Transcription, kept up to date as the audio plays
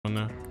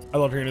I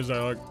love hearing his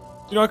dialogue.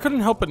 You know, I couldn't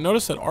help but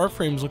notice that our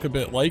frames look a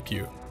bit like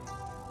you.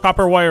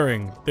 Copper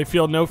wiring. They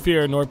feel no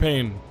fear nor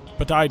pain.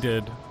 But I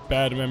did.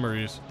 Bad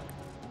memories.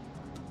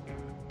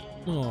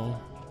 Oh.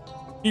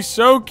 He's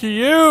so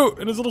cute!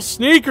 And his little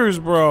sneakers,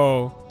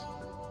 bro.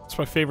 That's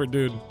my favorite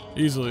dude.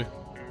 Easily.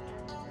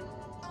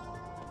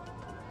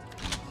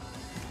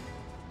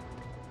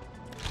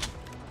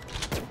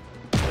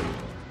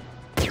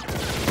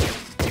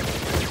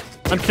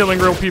 I'm killing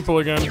real people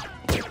again.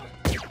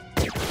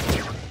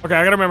 Okay,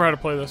 I gotta remember how to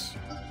play this.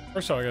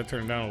 First of all, I gotta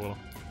turn it down a little.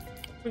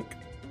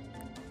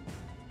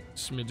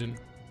 Smidgen.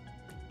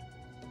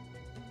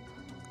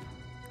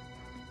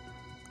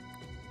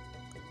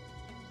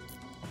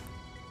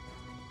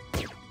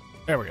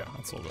 There we go.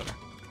 That's a little better.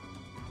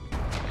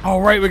 Oh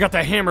right, we got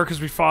that hammer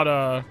because we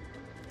fought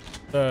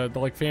the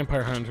like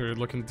vampire hunter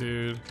looking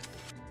dude.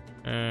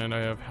 And I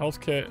have health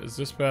kit. Is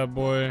this bad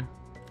boy?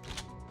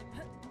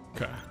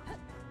 Okay.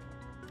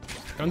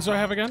 Guns do I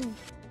have again?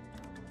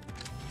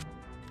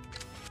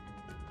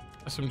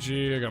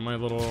 SMG. I got my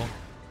little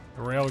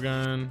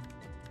railgun.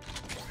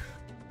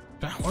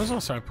 When was the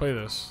last time I played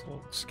this?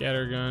 Little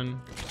scatter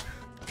gun.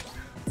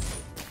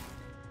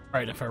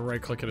 Right, if I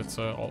right click it, it's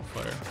alt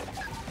fire.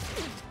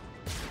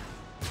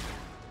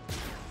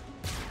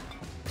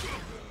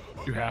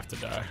 You have to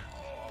die.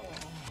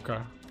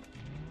 Okay.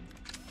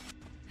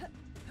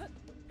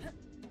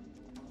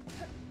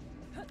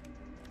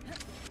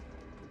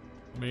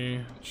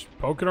 Me just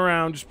poking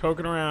around,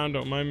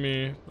 don't mind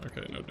me.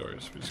 Okay, no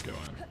doors, we just go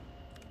in.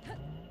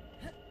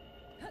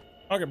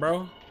 Okay,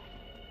 bro.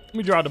 Let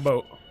me draw the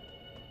boat.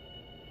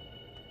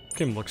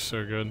 Game looks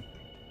so good.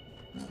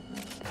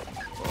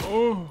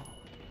 Oh.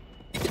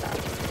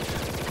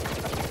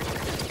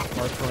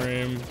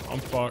 Frame. I'm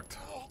fucked.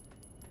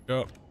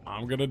 Yep,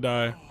 I'm gonna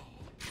die.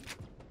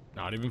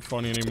 Not even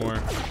funny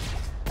anymore.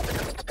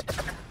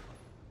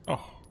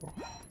 Oh,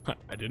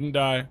 I didn't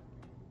die. I'm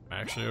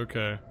actually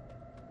okay.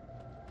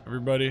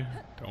 Everybody,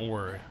 don't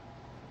worry.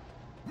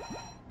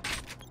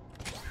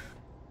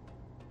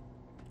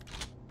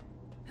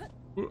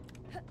 God,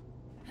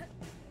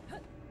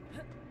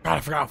 I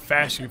forgot how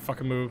fast you can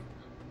fucking move.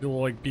 Do a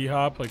little like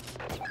B-hop, like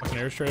fucking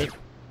air strafe.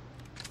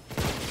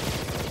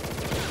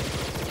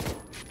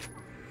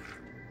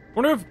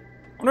 Wonder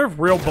if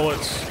real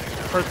bullets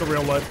hurt the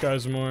real life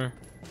guys more.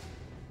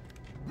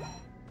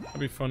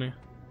 That'd be funny.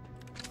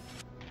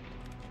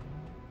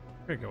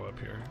 I'm gonna go up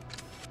here.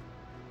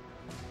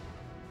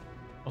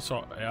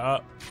 Also, yeah,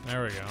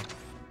 there we go.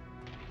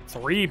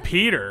 3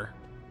 Peter.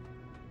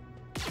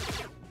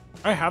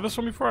 I have this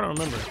one before? I don't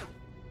remember.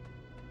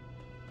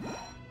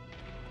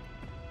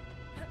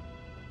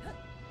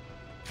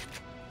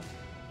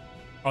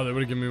 Oh, they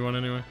would have given me one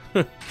anyway.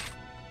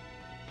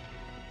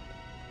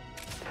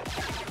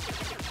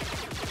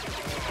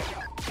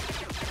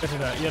 Get to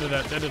that, get to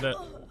that, get to that.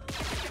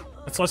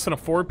 That's less than a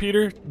 4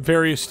 Peter?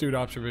 Very astute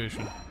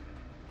observation.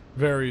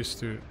 Very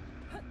astute.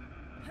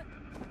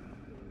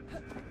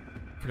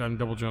 Forgotten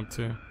double jump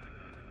too.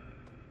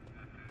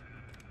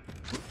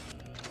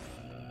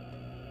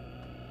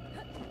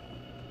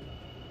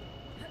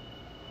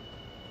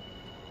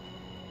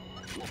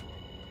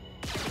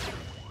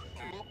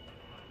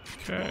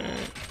 Okay.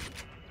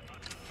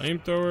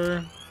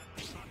 Flamethrower.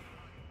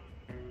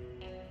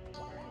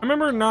 I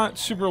remember not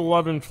super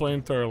loving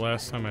flamethrower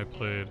last time I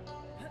played.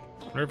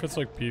 I wonder if it's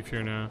like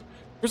beefier now.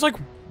 There's like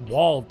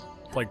wall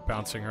like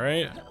bouncing,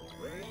 right?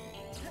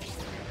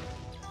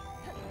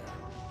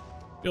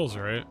 Feels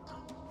right.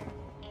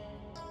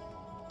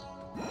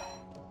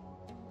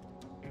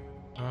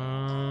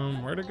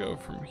 Where to go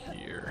from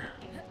here?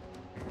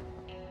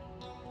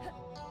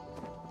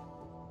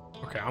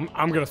 Okay,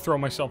 I'm gonna throw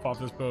myself off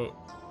this boat.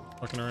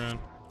 Looking around.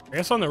 I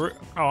guess on the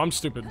oh, I'm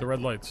stupid. The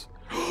red lights.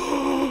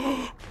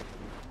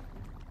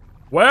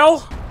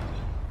 Well,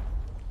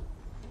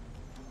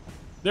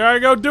 there I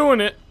go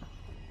doing it.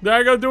 There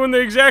I go doing the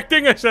exact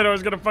thing I said I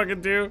was gonna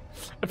fucking do.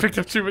 I picked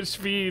up too much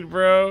speed,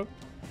 bro.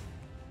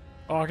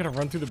 Oh, I gotta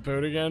run through the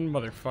boat again,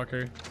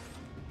 motherfucker.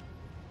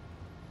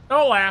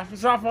 Don't laugh.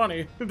 It's not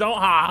funny. Don't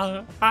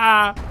ha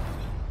ha.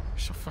 You're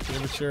so fucking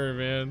immature,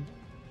 man.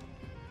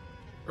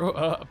 Grow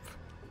up.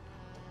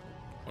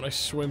 When I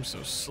swim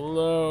so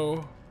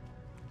slow.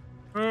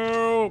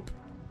 Help.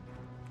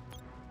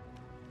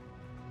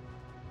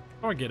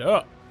 How do I get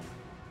up?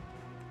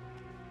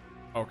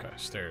 Okay,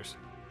 stairs.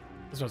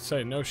 I was about to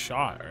say, no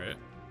shot, right?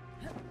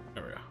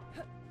 There we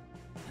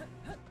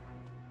go.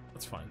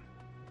 That's fine.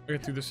 I'll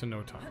get through this in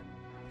no time.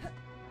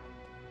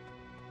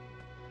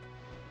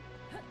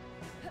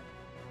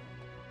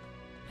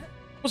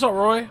 What's up,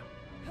 Roy?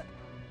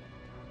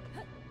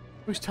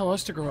 Always tell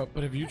us to grow up,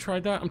 but have you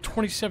tried that? I'm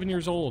 27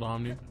 years old,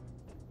 Omni.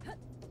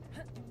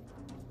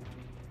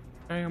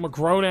 Okay, I'm a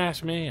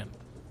grown-ass man.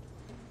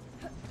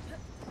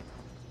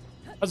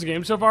 How's the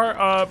game so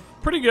far?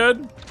 Pretty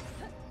good.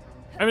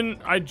 I mean,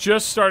 I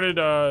just started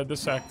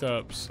this act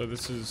up, so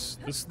this is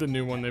the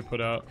new one they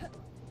put out.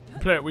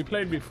 We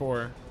played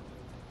before.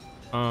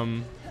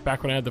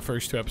 Back when I had the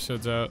first 2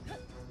 episodes out.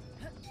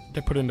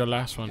 They put in the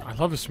last one. I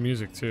love this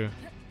music too.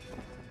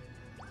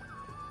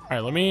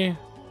 Alright, let me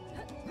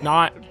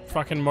not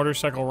fucking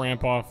motorcycle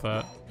ramp off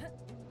that.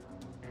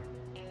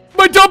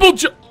 My double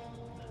jump!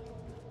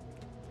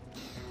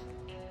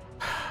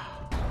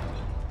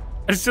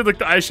 I just did like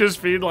the Aisha's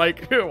feed,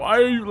 like, why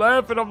are you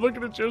laughing? I'm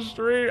looking at your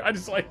stream. I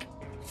just like,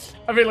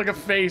 I made like a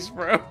face,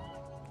 bro.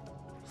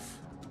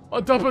 A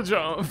double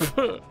jump.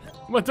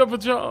 My double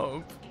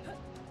jump.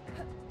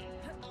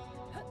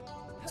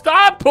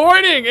 Stop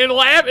pointing and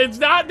laugh. It's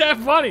not that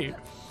funny.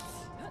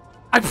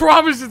 I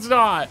promise it's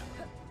not.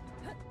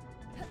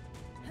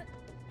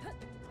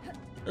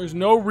 There's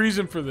no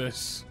reason for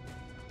this.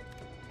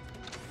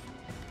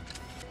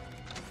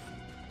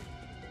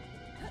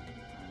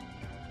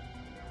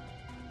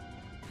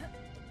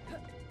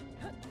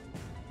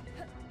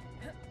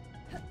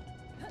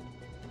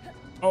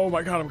 Oh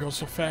my god, I'm going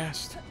so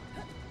fast.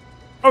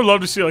 I would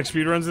love to see like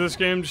speedruns of this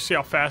game, just see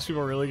how fast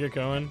people really get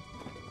going.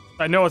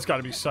 I know it's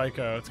gotta be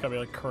psycho. It's gotta be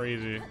like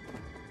crazy.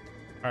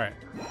 Alright.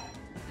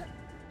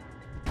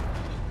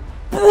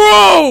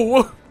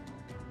 Bro!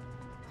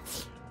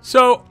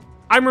 So,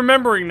 I'm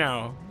remembering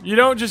now. You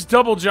don't just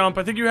double jump.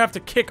 I think you have to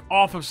kick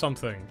off of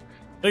something.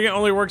 I think it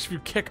only works if you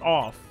kick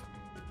off.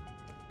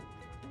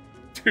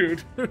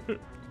 Dude.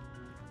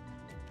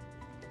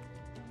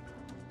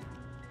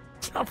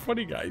 It's not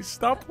funny, guys.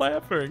 Stop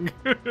laughing.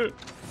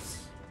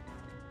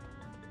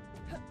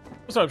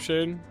 What's up,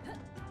 Shade?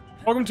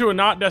 Welcome to a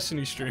not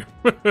Destiny stream.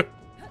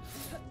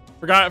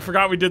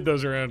 Forgot we did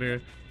those around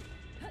here.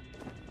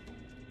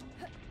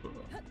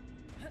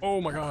 Oh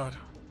my god.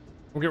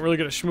 I'm getting really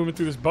good at schmooming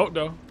through this boat,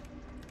 though.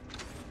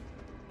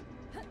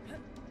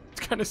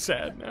 It's kind of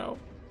sad now.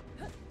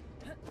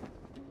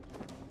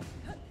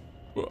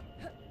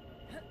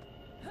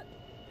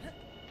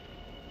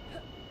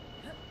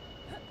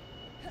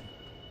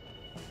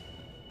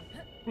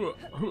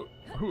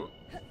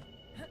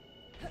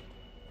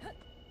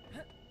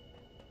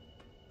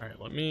 Alright,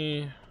 let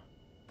me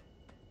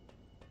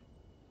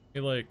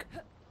like,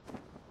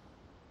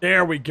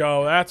 there we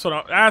go. That's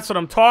what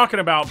I'm talking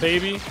about,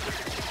 baby.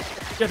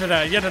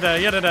 Yada yada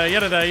yada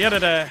yada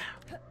yada.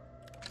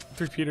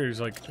 3 Peter's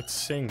like, it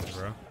sings,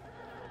 bro. I'm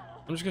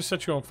just gonna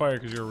set you on fire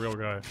because you're a real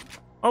guy.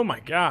 Oh my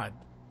god.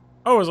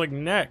 Oh, it was like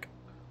neck.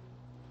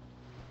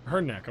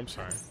 Her neck, I'm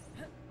sorry.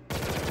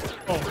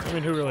 Oh, I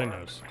mean, who really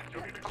knows?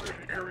 You'll need to clear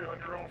the area on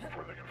your own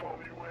before they can follow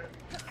you in.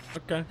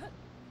 Okay.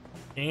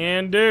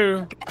 Can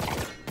do.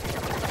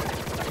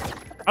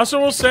 Also,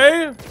 will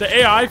say the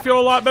AI feel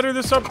a lot better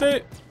this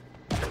update.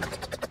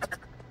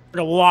 Like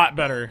a lot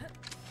better.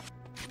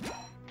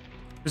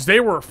 Because they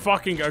were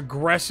fucking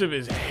aggressive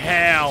as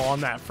hell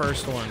on that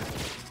first one.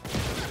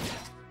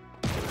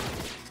 I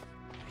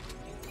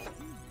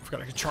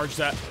forgot I could charge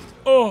that.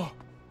 Oh.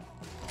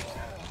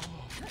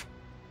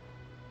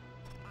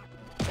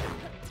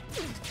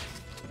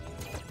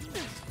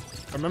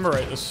 I remember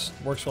right, this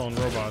works well on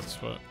robots,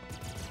 but...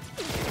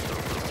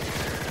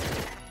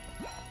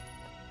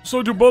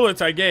 So do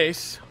bullets, I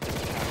guess.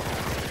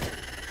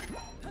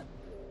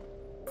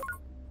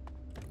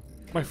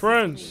 My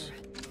friends.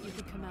 You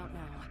can come out now.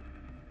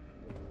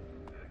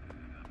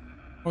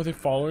 Are they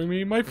following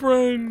me? My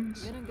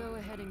friends. I'm gonna go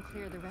ahead and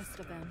clear the rest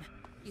of them.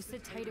 You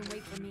sit tight and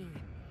wait for me.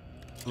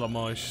 I love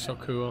Molly, she's so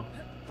cool.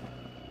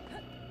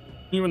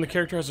 You when the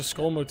character has a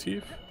skull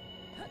motif?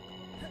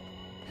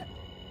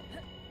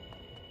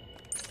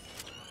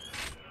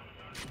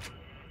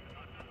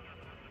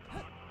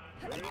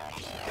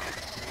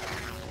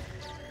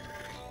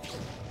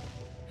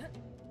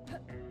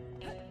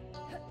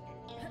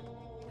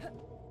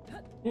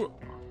 Ooh.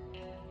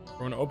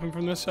 We're gonna open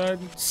from this side?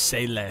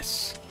 Say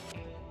less.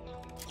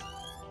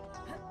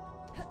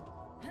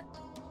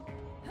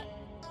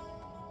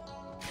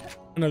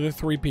 Another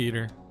 3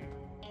 Peter.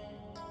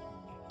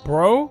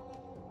 Bro?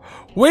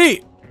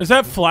 Wait! Is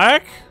that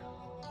Flack?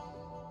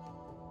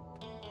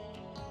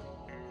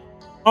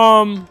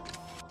 Or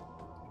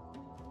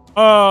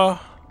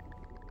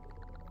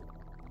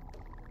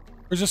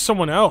is this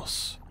someone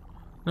else?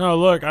 No,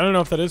 look, I don't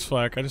know if that is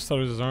Flack. I just thought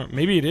it was his arm.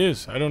 Maybe it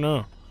is. I don't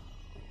know.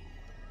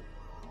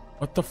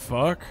 What the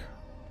fuck?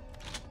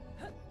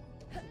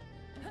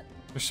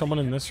 There's someone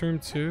in this room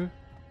too?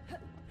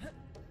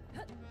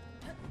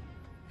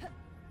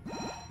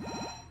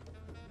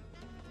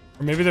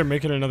 Or maybe they're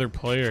making another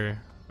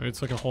player. Maybe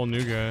it's like a whole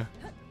new guy.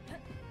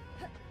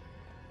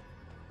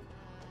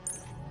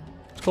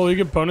 Cole, you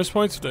get bonus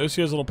points if the OC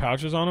has little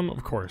pouches on them?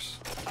 Of course.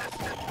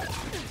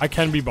 I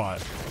can be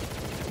bought.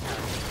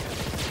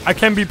 I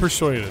can be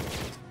persuaded.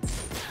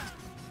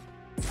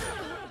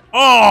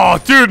 Oh,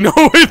 dude, no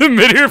way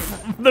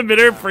the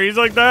midair freeze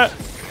like that.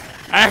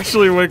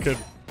 Actually wicked.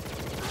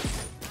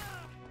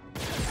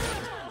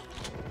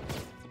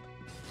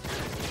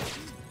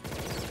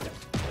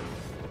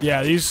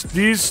 Yeah, these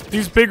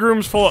big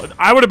rooms full of,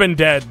 I would have been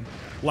dead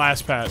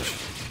last patch.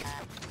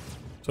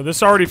 So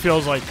this already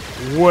feels like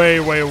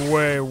way, way,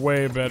 way,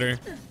 way better.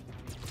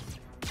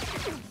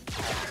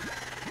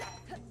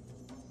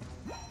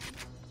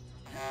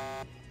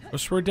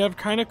 Whisper Dev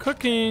kind of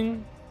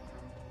cooking.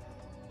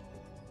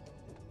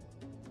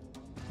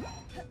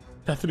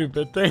 That's a new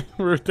bit thing.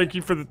 Thank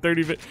you for the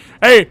 30 bit.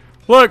 Hey,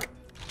 look.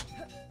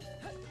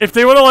 If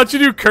they want to let you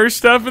do curse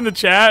stuff in the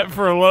chat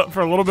for a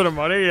little bit of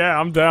money, yeah,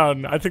 I'm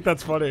down. I think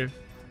that's funny.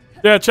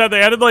 Yeah, chat, they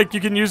added like you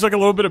can use like a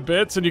little bit of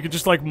bits and you can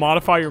just like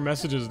modify your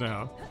messages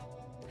now.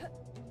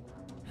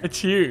 It's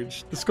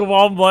huge. The Skull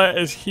Omelette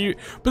is huge.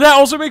 But that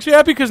also makes me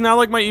happy because now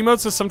like my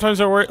emotes that sometimes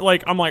are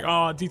like I'm like,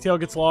 oh, detail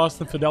gets lost,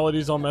 the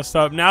fidelity's all messed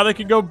up. Now they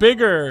can go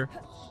bigger.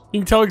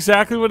 You can tell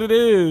exactly what it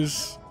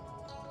is.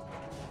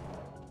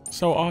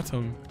 So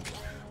awesome.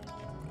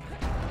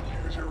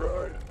 Here's your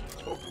ride.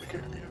 Hopefully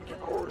kick me into the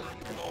corner.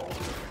 You can all...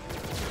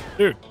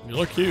 Dude, you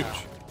look huge.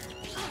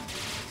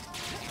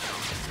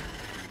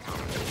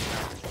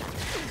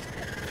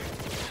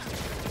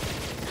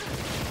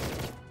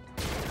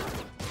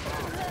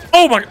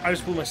 Oh my, I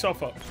just blew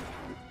myself up.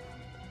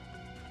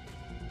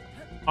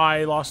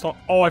 I lost all,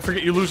 oh, I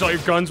forget you lose all your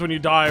guns when you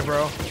die,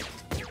 bro.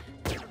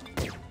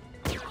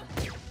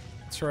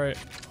 That's right.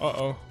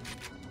 Uh-oh.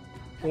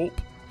 Gulp.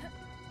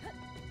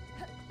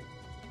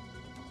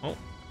 Oh.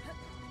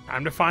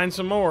 Time to find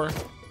some more. I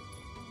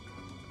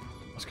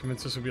was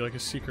convinced this would be like a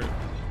secret.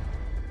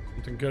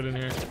 Something good in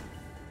here.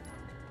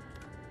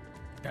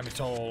 Got me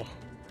told.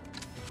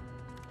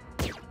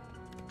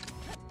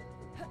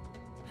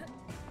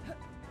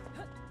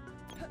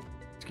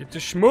 Let's get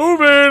this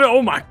moving!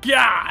 Oh my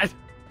god!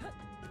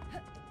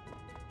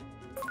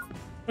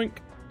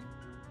 Blink.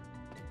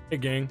 Hey,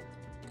 gang.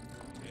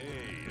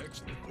 Hey,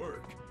 excellent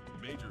work.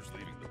 Major's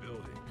leaving the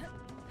building.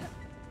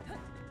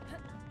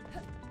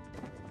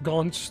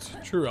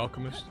 Gaunched. True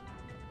alchemist.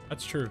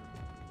 That's true.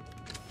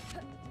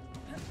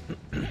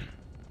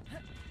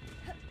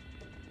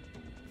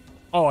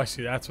 Oh, I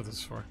see. That's what this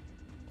is for.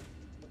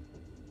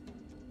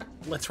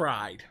 Let's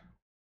ride.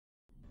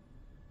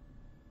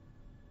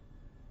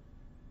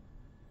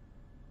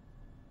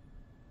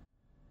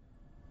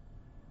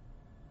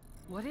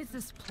 What is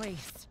this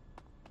place?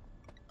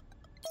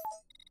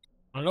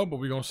 I don't know, but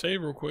we're gonna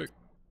save real quick.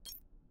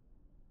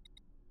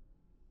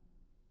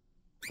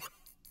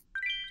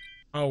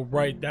 Oh,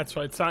 right. That's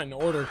why it's not in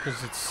order,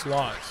 because it's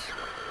slots.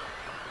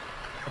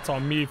 That's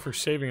on me for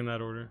saving in that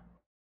order.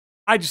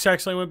 I just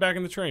accidentally went back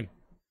in the train.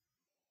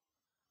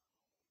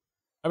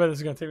 I bet this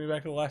is gonna take me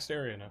back to the last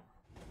area now.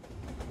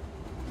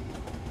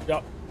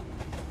 Yup.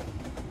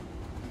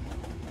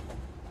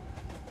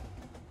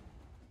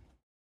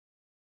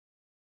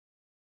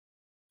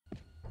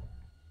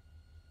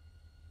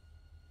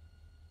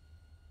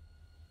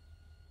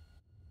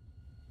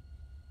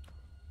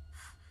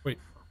 Wait.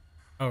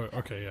 Oh,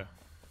 okay, yeah.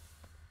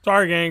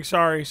 Sorry, gang.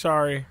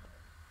 Sorry.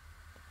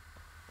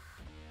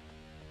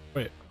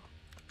 Wait.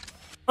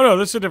 Oh, no,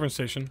 this is a different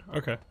station.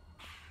 Okay.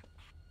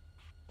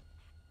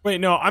 Wait,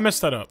 no, I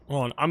messed that up.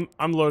 Hold on,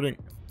 I'm loading.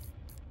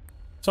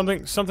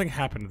 Something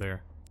happened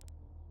there.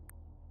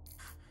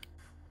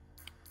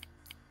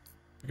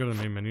 Go to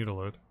the main menu to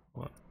load.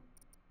 Hold on.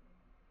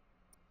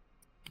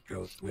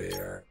 Go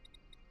where?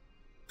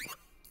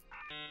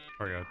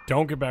 There we go.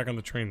 Don't get back on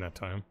the train that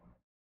time.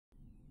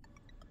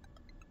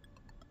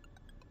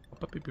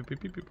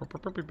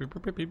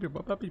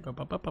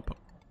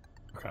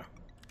 Okay.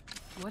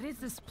 What is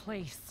this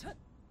place?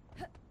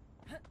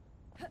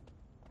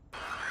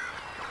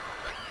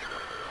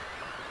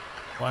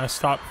 Last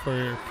stop for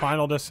your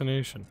final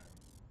destination.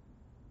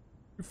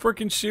 You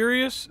freaking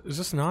serious? Is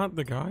this not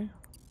the guy?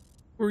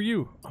 Who are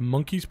you? A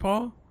monkey's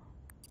paw?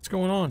 What's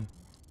going on?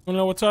 Wanna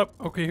know what's up?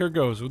 Okay, here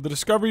goes. With the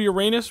discovery of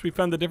Uranus, we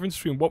found the difference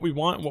between what we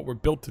want and what we're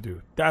built to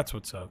do. That's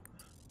what's up.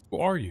 Who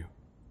are you?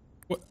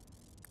 What?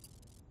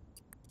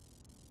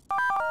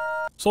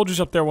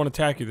 Soldiers up there won't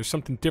attack you. There's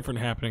something different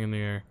happening in the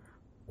air.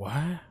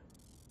 What?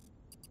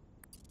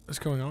 What's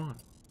going on?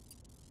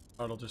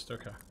 Oh, it'll just,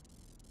 okay.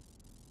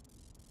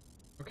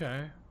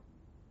 Okay.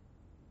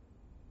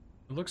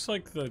 It looks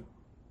like the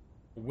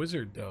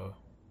wizard, though.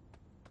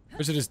 Or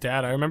is it his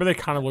dad? I remember they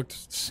kind of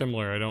looked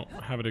similar. I don't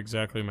have it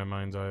exactly in my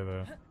mind's eye,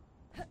 though.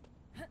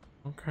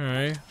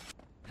 Okay.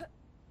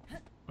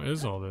 What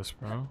is all this,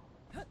 bro?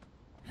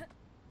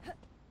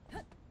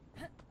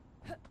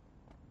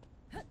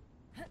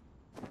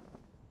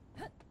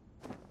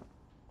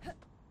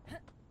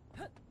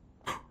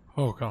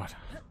 Oh, God.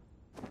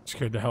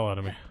 Scared the hell out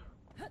of me.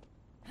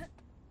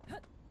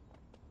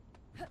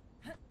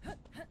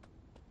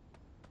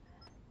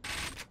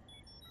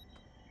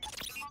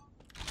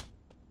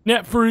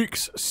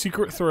 Netfreaks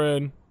secret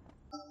thread.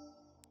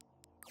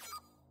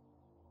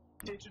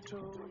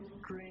 Digital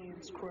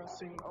dreams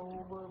crossing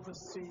over the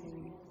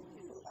sea.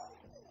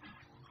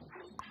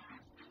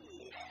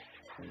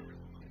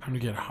 Time to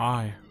get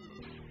high.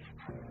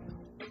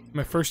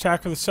 My first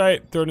hack for the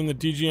site. Throw it in the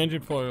DG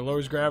engine foiler.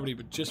 Lowers gravity,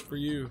 but just for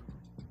you.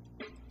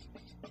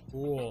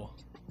 Cool.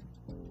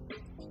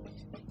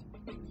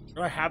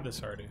 Oh, I have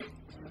this already.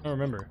 I don't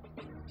remember.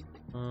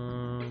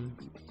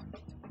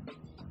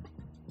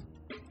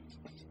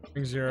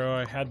 Ring 0,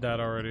 I had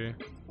that already.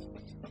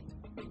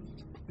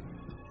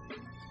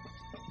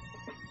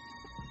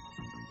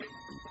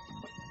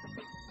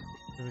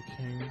 The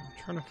king. I'm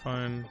trying to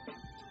find.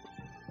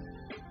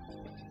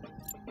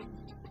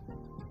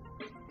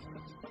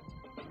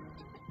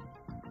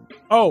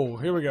 Oh,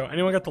 here we go.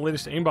 Anyone got the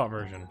latest aimbot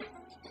version?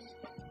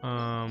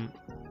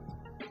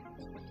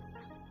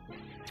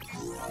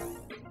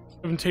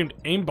 Haven't tamed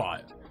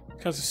aimbot.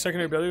 Counts as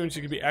secondary ability which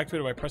can be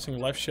activated by pressing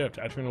left shift.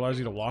 Activating allows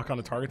you to lock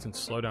onto targets and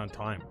slow down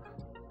time.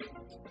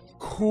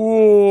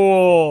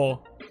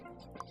 Cool.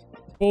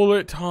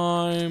 Bullet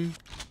time.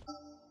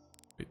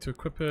 Wait to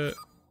equip it.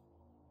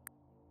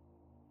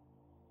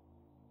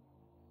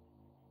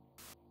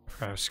 I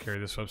forgot how scary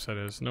this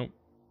website is. Nope.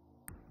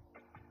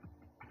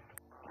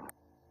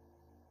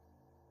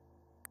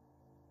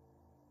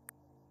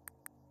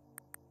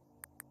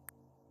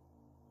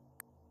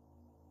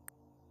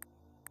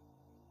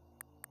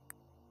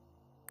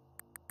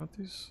 Not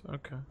these?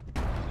 Okay.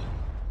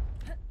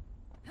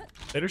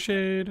 Later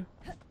shade.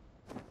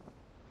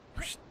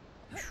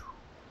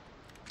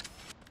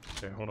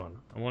 Okay, hold on.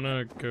 I want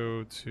to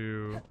go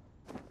to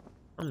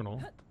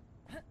terminal.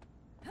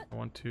 I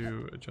want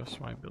to adjust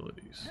my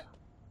abilities.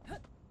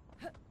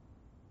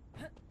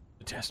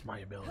 Test my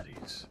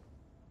abilities.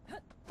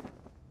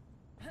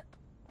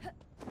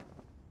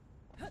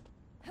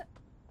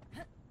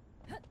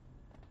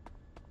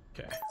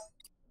 Okay.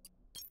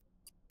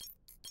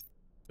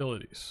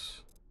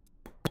 Abilities.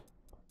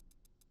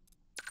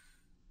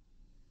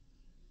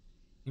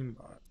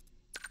 Aimbot.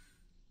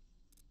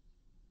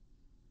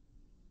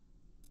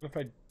 If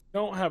I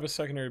don't have a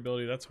secondary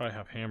ability, that's why I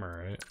have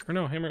hammer, right? Or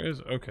no, hammer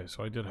is okay,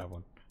 so I did have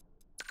one.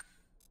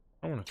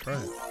 I want to try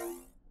it.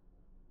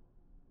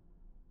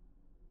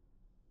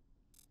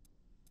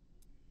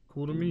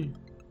 Cool to me.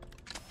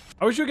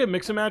 I wish you could get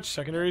mix and match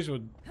secondaries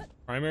with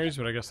primaries,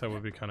 but I guess that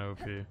would be kind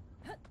of OP.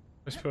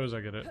 I suppose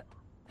I get it.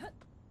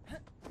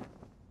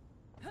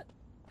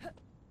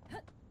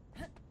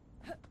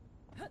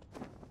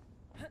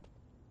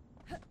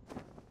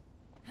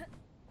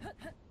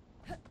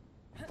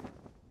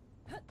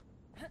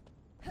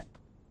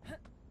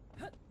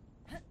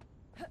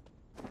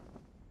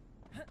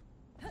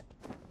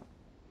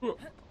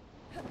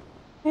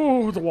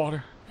 Oh, the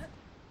water.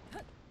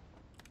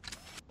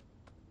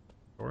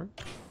 Door?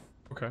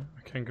 Okay,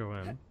 I can go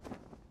in.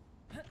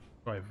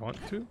 Do I want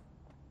to?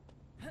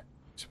 I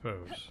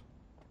suppose.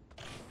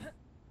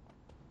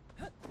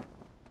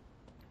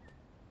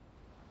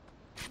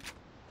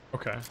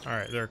 Okay,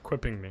 alright, they're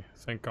equipping me.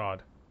 Thank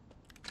God.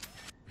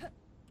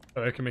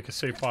 So I can make a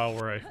save file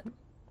where I...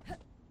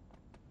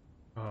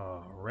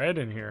 Oh, red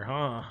in here,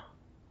 huh?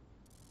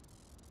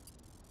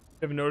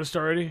 You haven't noticed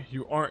already?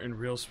 You aren't in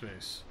real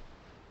space.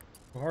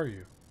 Who are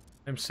you?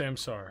 I'm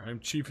Samsar. I'm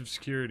Chief of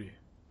Security.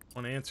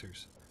 Want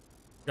answers.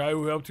 The guy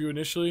who helped you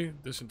initially,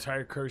 this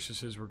entire curse is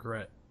his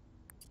regret.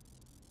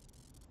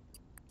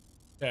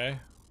 Okay.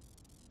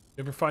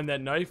 You ever find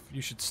that knife?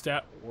 You should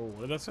stab... Whoa,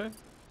 what did that say?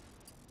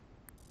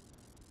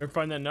 Ever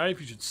find that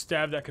knife? You should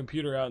stab that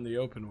computer out in the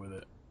open with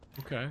it.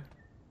 Okay.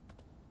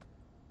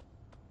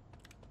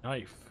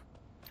 Knife.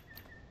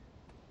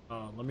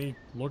 Let me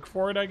look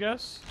for it, I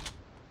guess.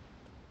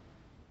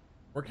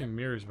 Working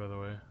mirrors, by the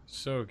way.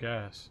 So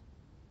gas.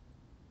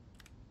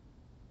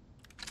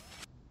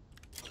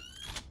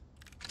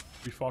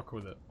 We fuck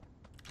with it.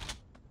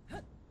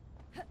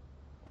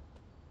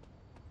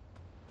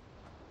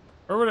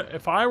 Where would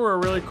if I were a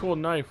really cool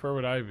knife, where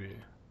would I be?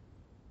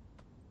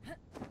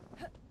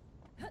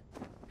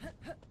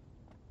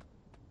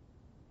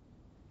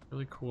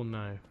 Really cool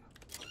knife.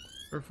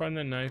 Ever find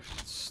that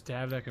knife?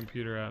 Stab that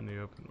computer out in the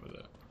open with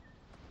it.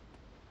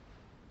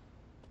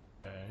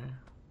 Okay.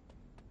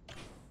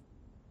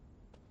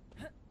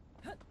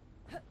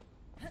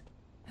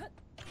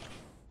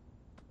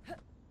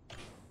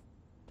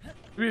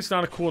 Maybe it's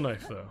not a cool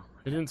knife, though.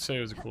 He didn't say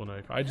it was a cool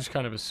knife. I just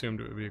kind of assumed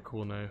it would be a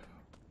cool knife.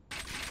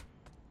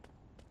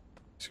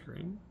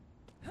 Screen?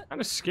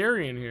 Kind of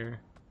scary in here.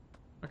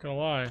 Not gonna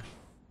lie.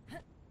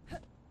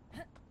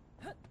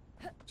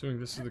 Assuming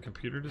this is the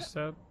computer to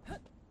stab?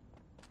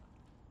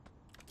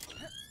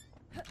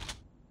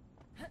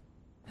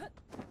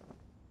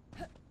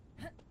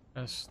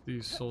 Ask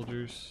these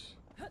soldiers.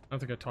 I don't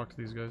think I talked to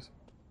these guys.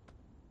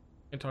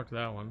 Can't talk to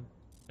that one.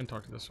 Can't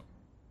talk to this one.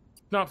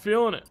 Not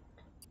feeling it.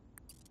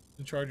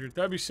 In charge of it.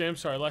 That'd be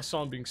Samsar. I last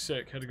saw him being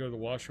sick. Had to go to the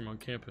washroom on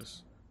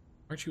campus.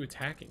 Aren't you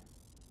attacking?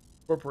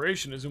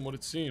 Corporation isn't what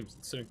it seems.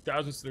 It's sending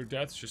thousands to their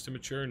deaths, just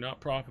immature and not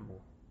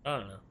profitable. I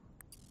don't know.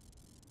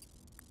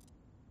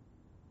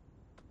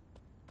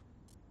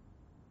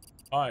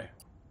 Hi.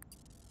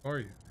 Who are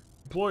you?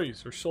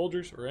 Employees, or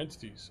soldiers, or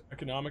entities.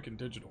 Economic and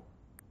digital.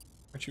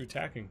 Aren't you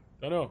attacking?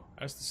 Don't know.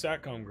 Ask the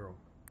SATCOM girl.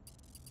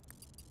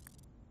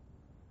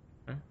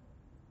 Okay.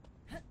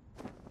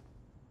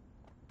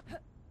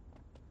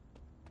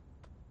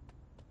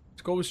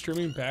 Let's go with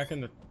streaming back in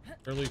the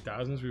early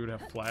thousands. We would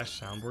have flash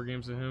soundboard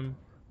games of him.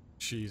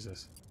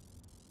 Jesus.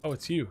 Oh,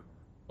 it's you.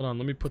 Hold on,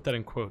 let me put that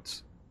in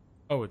quotes.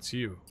 Oh, it's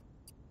you.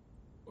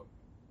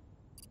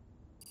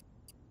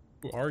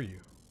 Who are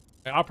you?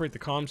 I operate the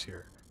comms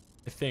here.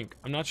 I think.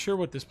 I'm not sure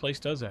what this place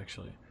does,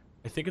 actually.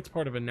 I think it's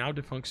part of a now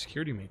defunct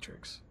security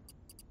matrix.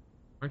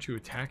 Aren't you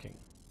attacking?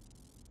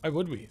 Why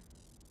would we?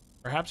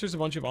 Perhaps there's a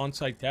bunch of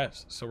on-site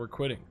deaths, so we're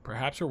quitting.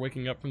 Perhaps we're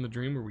waking up from the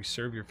dream where we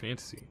serve your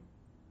fantasy.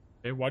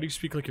 Okay, why do you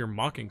speak like you're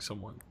mocking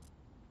someone?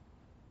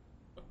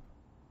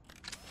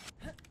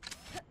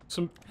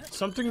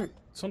 Something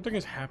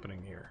is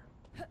happening here.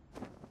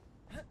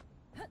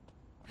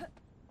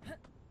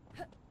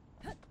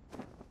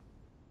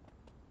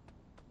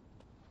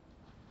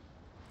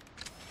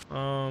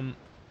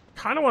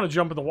 Kind of want to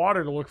jump in the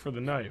water to look for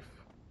the knife.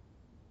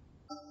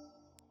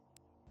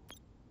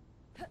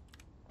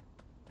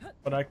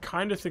 But I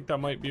kind of think that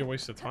might be a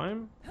waste of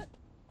time.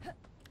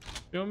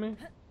 Feel me?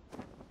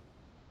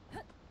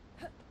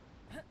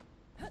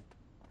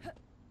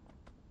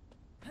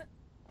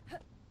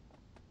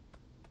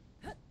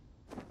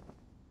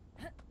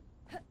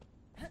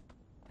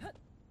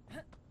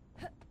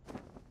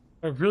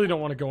 I really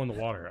don't want to go in the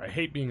water. I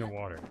hate being in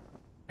water.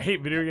 I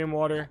hate video game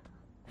water.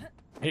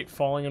 I hate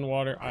falling in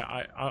water.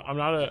 I'm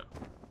not a...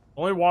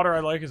 Only water I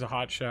like is a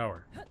hot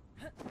shower.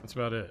 That's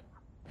about it.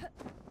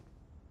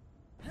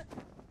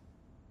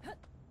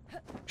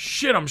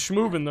 Shit, I'm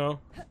schmoving though.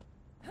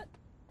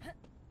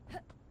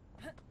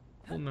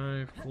 Cool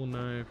knife, cool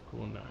knife,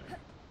 cool knife.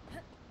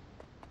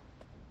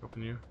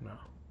 Open you? No.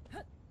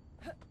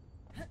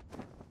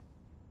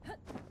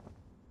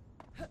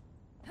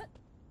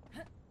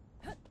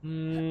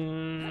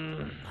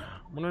 I'm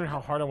wondering how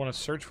hard I want to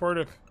search for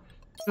it.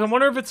 I'm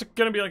wondering if it's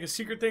gonna be like a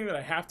secret thing that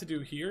I have to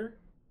do here,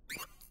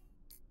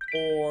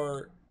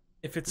 or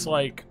if it's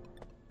like,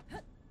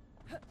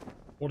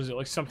 what is it,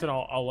 like something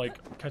I'll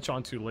like catch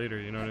on to later.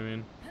 You know what I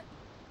mean?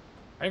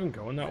 I even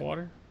go in that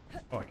water?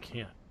 Oh, I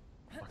can't.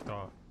 Fucked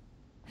off.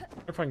 I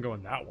wonder if I can go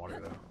in that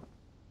water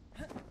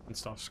though. And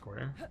stop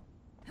square.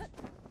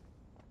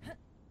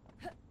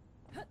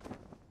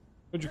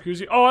 No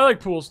jacuzzi. Oh, I like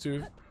pools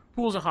too.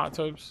 Pools and hot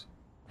tubs.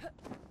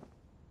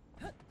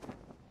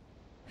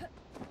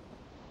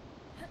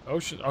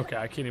 Ocean. Okay,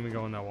 I can't even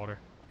go in that water.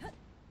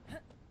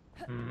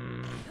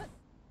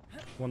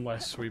 One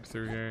last sweep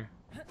through here.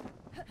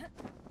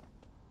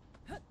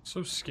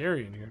 So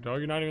scary in here, dog.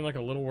 You're not even like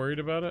a little worried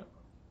about it?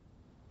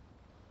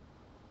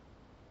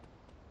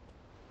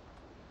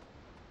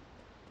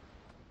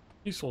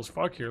 Peaceful as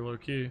fuck here, low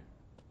key.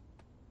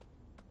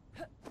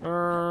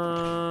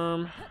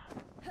 Cool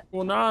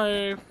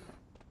knife.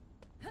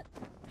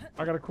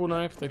 I got a cool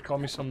knife. They'd call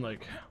me some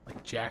like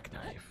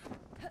jackknife,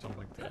 something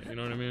like that. You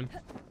know what I mean?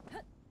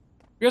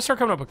 We gotta start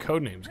coming up with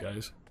code names,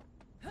 guys.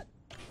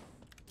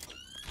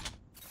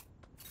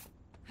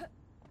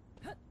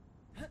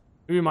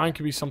 Maybe mine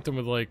could be something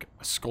with like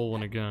a skull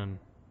and a gun.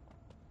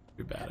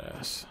 Be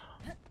badass.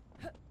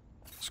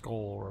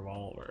 Skull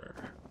revolver.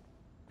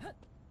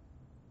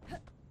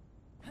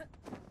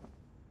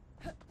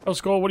 Oh,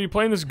 Skull, what are you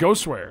playing this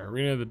Ghostware?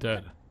 Arena of the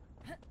Dead.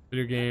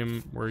 Video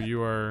game where you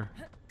are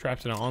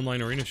trapped in an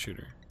online arena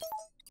shooter.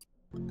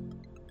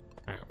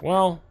 Alright,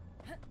 well.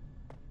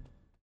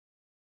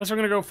 Guess we're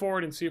gonna go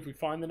forward and see if we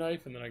find the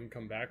knife, and then I can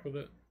come back with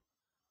it.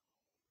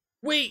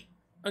 Wait!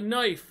 A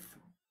knife!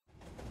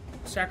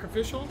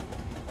 Sacrificial?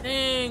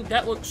 Dang,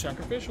 that looks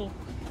sacrificial.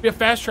 We have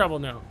fast travel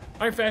now.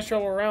 I can fast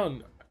travel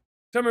around.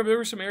 I remember there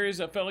were some areas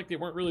that felt like they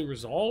weren't really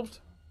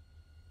resolved.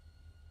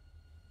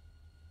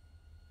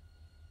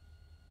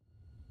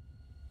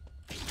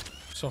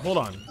 So hold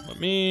on, let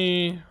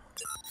me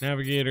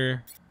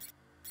navigator.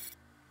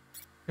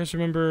 You guys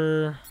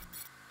remember?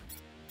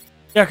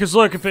 Yeah, because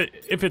look,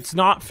 if it's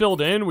not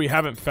filled in, we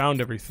haven't found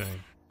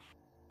everything,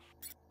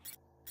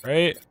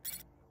 right?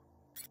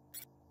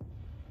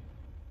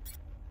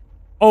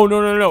 Oh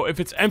no! If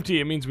it's empty,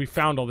 it means we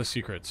found all the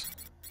secrets.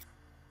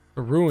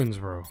 The ruins,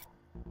 bro.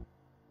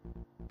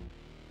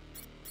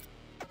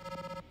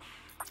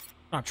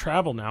 Not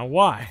travel now.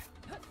 Why?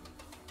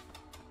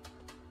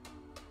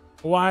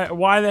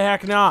 Why the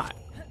heck not?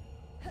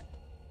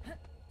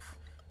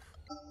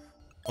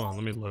 Hold on,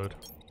 let me load.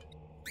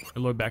 I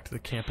load back to the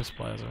campus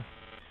plaza.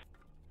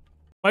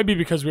 Might be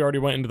because we already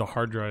went into the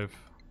hard drive.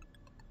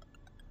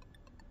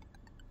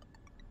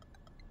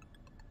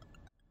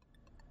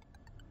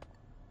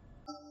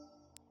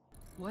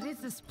 What is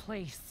this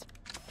place?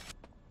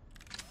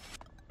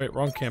 Wait,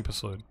 wrong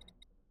campus load.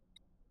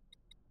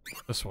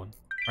 This one.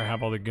 I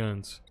have all the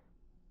guns.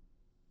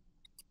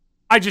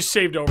 I just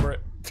saved over it.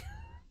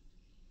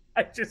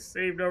 I just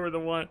saved over the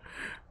one.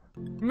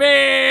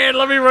 Man,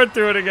 let me run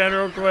through it again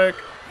real quick.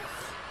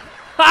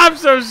 I'm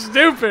so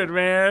stupid,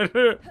 man.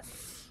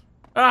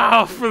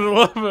 Oh, for the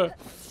love of...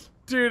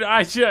 Dude,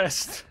 I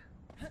just...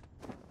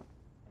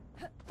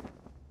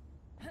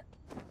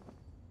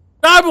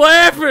 Stop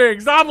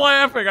laughing! Stop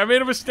laughing! I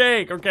made a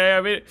mistake,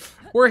 okay?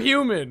 We're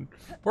human.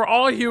 We're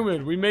all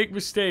human. We make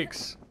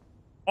mistakes.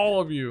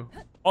 All of you.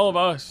 All of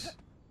us.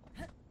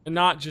 And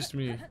not just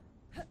me. In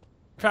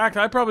fact,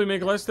 I probably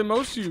make less than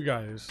most of you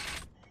guys.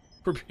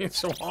 For being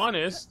so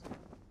honest.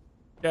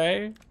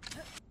 Okay?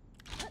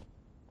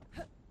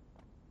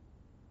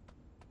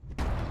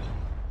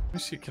 Let me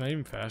see, can I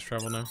even fast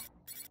travel now?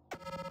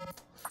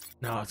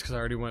 No, it's because I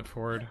already went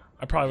forward.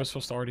 I probably was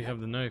supposed to already have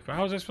the knife.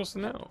 How was I supposed to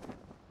know?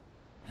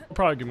 It'll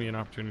probably give me an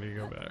opportunity to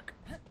go back.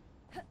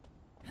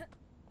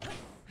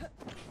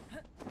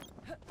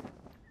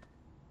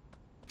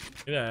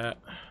 Look at that.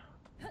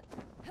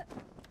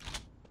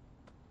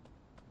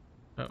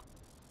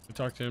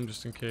 Talk to him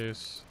just in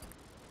case.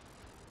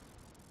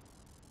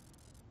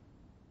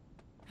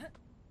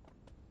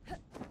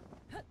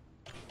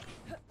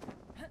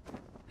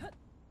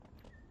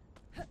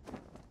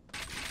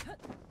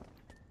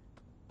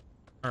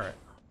 All right,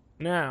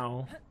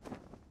 now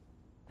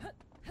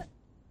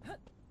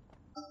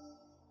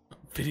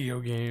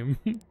video game.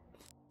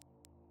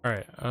 All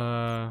right,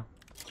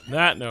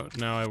 that note.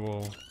 Now I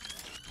will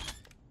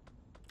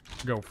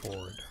go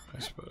forward, I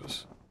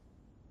suppose.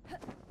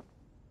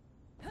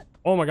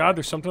 Oh my God,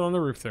 there's something on the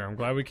roof there. I'm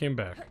glad we came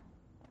back.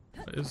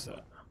 What is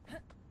that?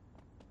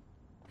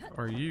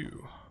 Are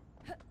you?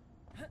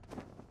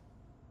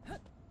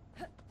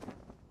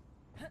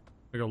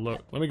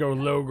 Let me go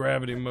low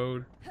gravity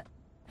mode.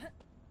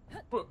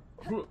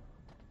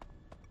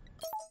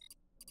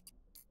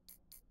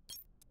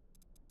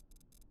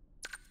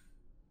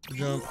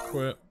 Jump,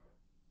 quit.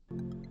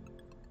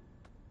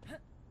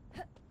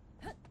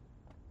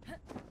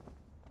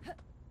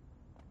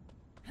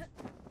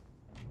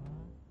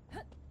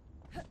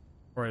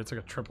 Right, it's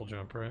like a triple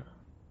jump, right?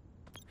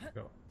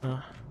 Go.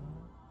 There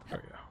we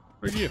go.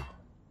 Where'd you?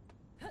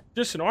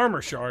 Just an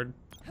armor shard.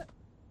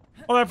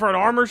 Oh, that for an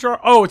armor shard?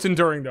 Oh, it's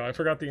enduring though. I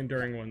forgot the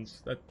enduring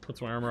ones. That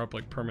puts my armor up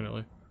like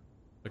permanently.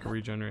 Like a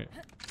regenerate.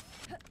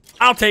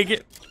 I'll take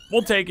it.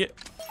 We'll take it.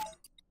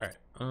 Alright.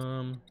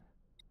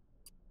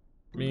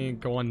 Let me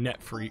go on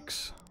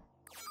Netfreaks.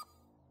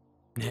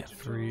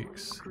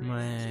 Netfreaks.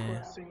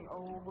 Man.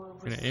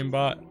 Gonna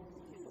aimbot.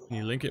 Can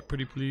you link it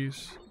pretty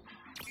please?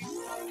 There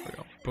we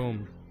go.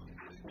 Boom.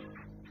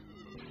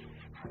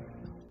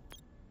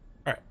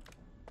 Alright.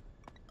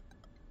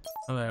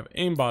 Now I have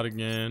aimbot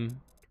again.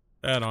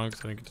 That on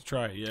because I didn't get to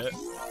try it yet.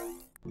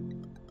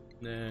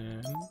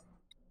 Then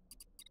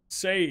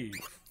save.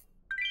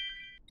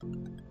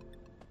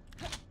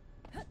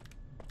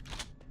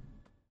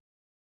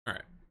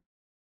 Alright.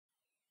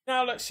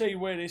 Now let's see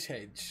where this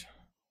heads.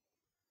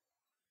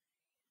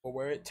 Or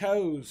where it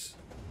toes.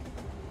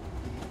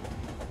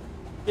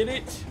 Get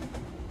it?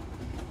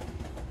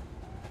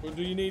 Or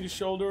do you need a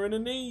shoulder and a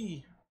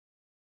knee?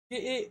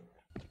 Get it?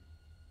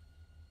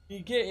 You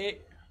get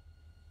it?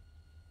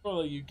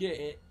 Oh, you get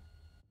it.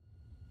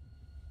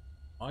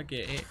 I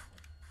get it.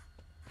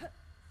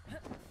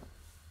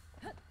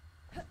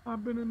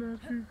 I've been in that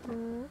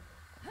before.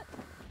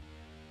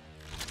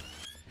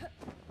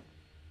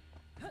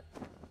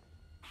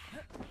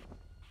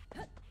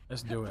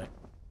 Let's do it.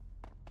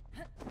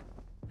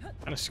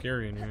 Kind of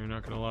scary in here,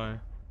 not gonna lie.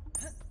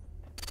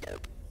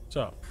 What's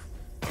up?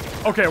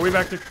 Okay, are we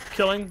back to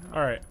killing?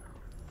 Alright.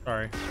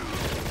 Sorry.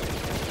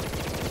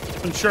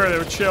 I'm sure they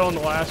would chill in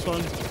the last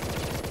one.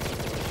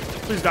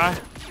 Please die.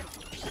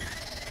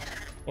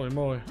 Holy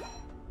moly.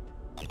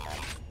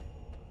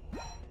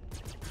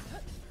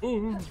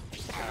 Ooh.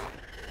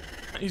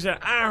 He said,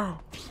 ow.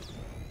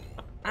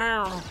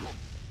 Ow.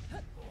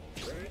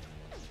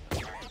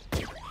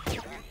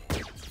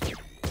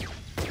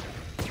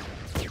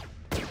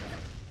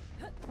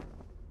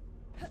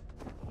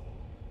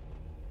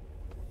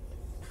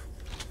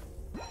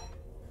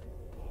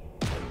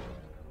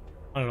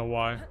 I don't know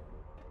why.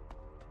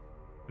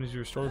 Energy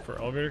restored for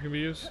elevator can be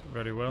used?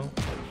 Very well.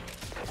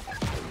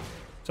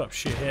 What's up,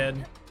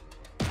 shithead?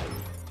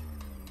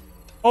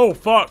 Oh,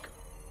 fuck!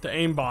 The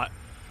aimbot.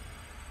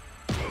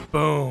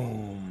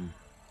 Boom.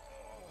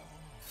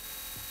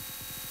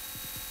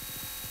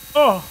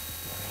 Oh!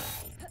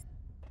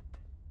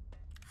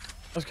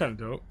 That's kind of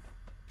dope.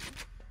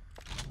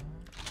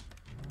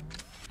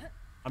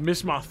 I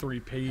miss my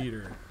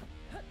 3-peater.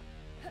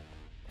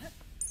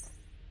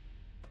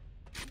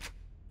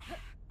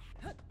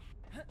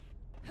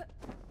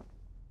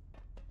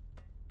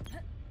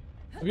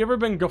 Have you ever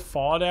been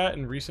guffawed at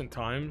in recent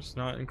times?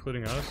 Not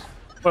including us.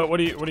 But what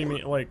do you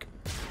mean? Like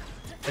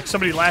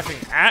somebody laughing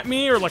at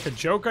me or like a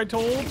joke I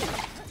told?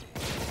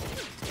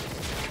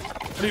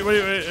 What do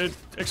you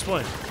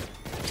explain?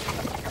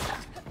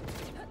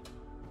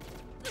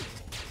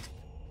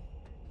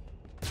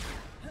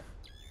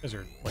 You guys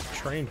are like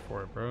trained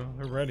for it, bro.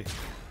 They're ready.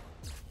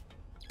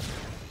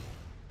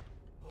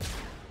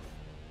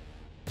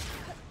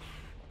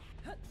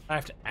 I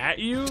have to at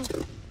you?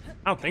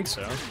 I don't think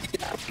so.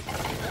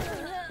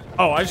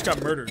 Oh, I just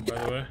got murdered, by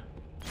the way.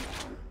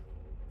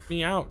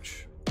 Me,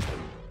 ouch.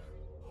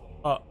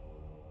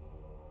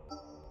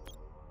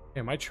 Hey,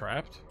 am I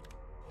trapped?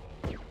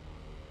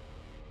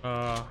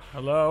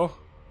 Hello?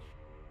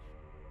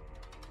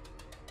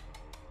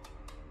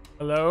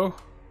 Hello?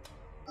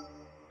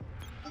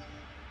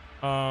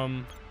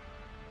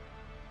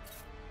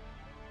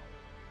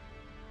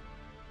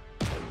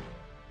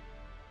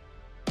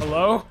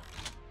 Hello?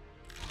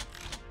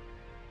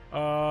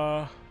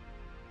 I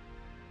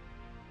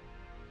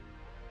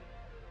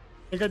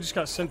think I just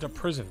got sent to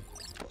prison.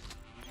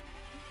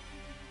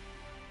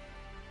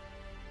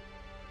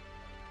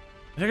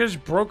 I think I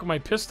just broke my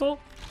pistol?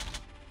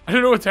 I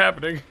don't know what's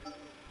happening.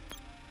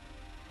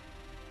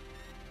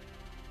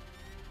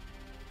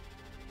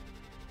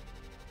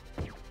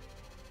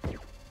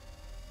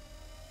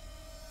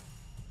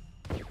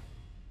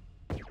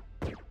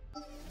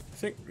 I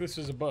think this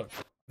is a bug.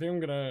 I think I'm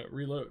gonna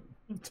reload.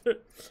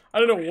 I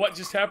don't know what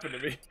just happened to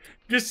me.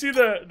 You see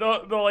the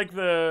like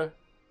the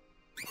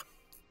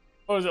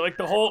what was it, like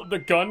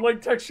the gun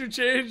like texture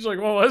change? Like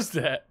what was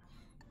that?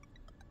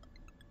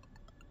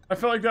 I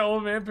felt like that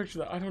old man picture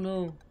that. I don't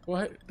know.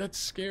 What? That's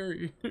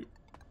scary.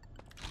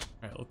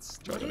 Alright, let's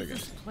try that again.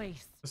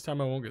 This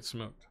time I won't get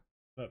smoked.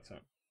 That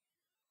time.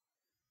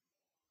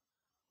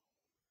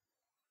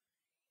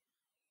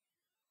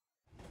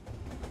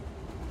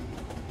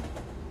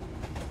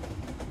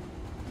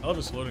 I love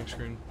this loading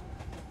screen.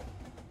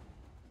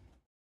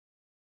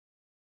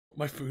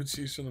 My food's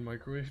used in the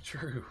microwave?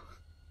 True.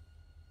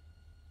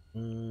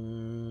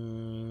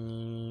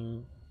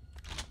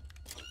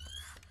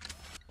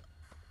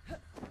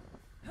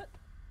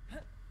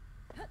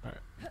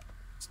 Alright.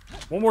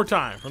 One more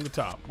time from the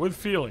top, with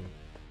feeling.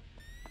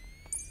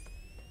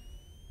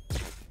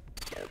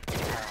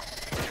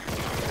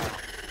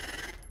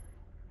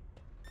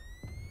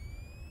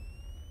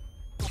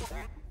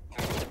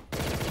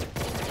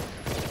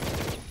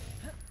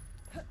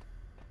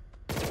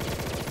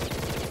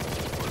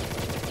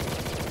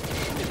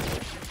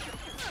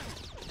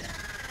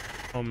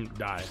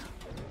 Die.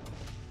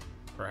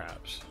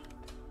 Perhaps.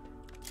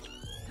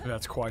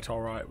 That's quite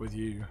alright with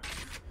you.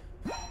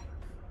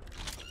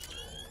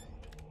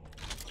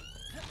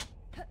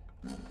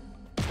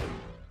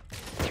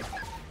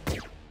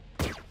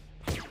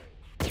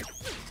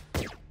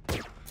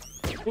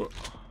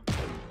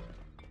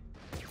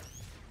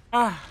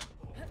 Ah.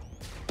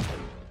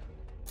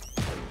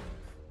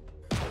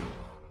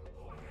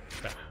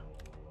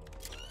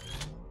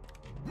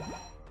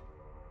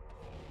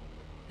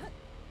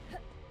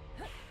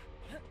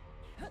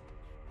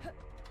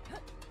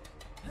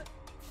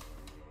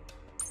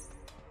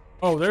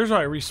 Oh, there's how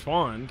I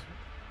respawned.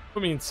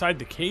 Put me inside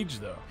the cage,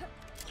 though.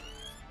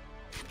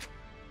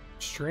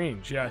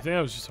 Strange. Yeah, I think that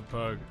was just a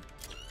bug.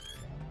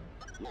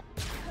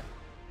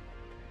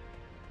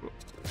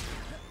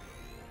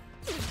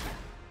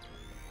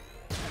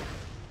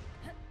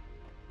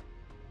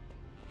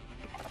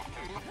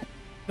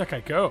 Where'd that guy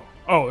go?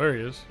 Oh, there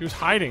he is. He was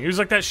hiding. He was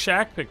like that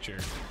Shaq picture.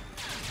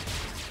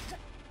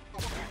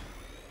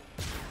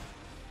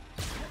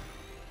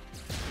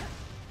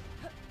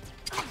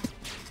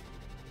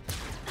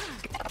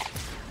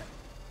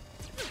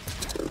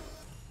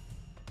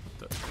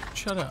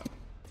 Shut up.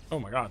 Oh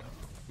my god.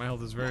 My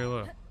health is very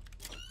low.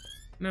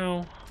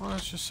 No, well,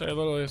 let's just say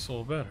literally it's a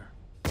little better.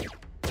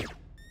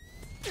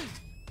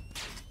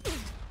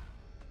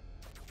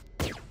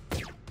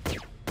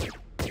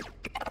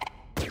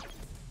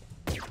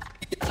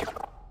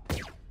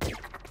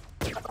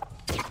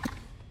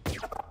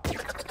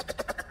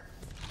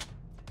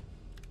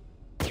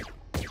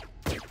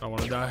 I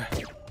want to die.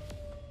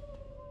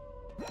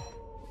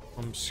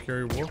 I'm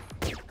scary wolf.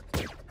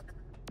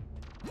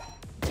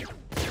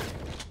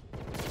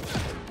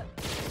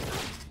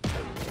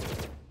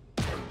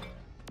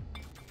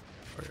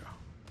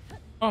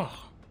 Oh,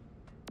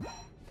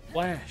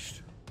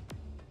 flashed.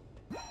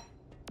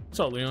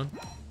 What's up, Leon?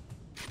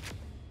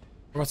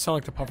 What sound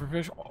like the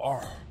pufferfish?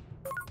 Oh,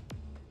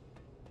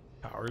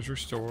 power is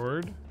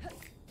restored.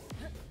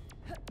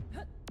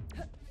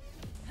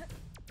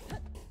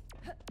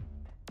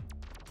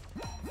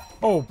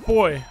 Oh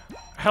boy,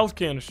 health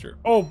canister.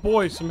 Oh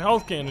boy, some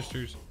health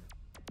canisters.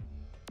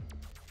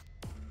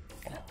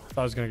 Oh, I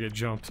thought I was gonna get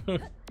jumped.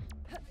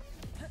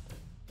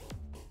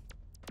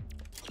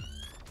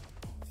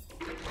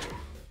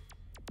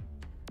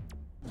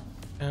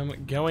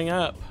 Going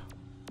up.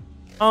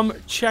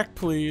 Check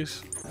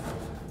please.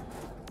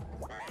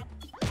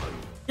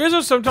 You guys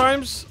know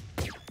sometimes,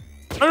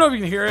 I don't know if you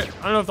can hear it.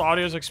 I don't know if the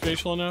audio is like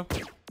spatial enough.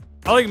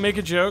 I like make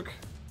a joke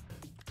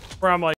where I'm like,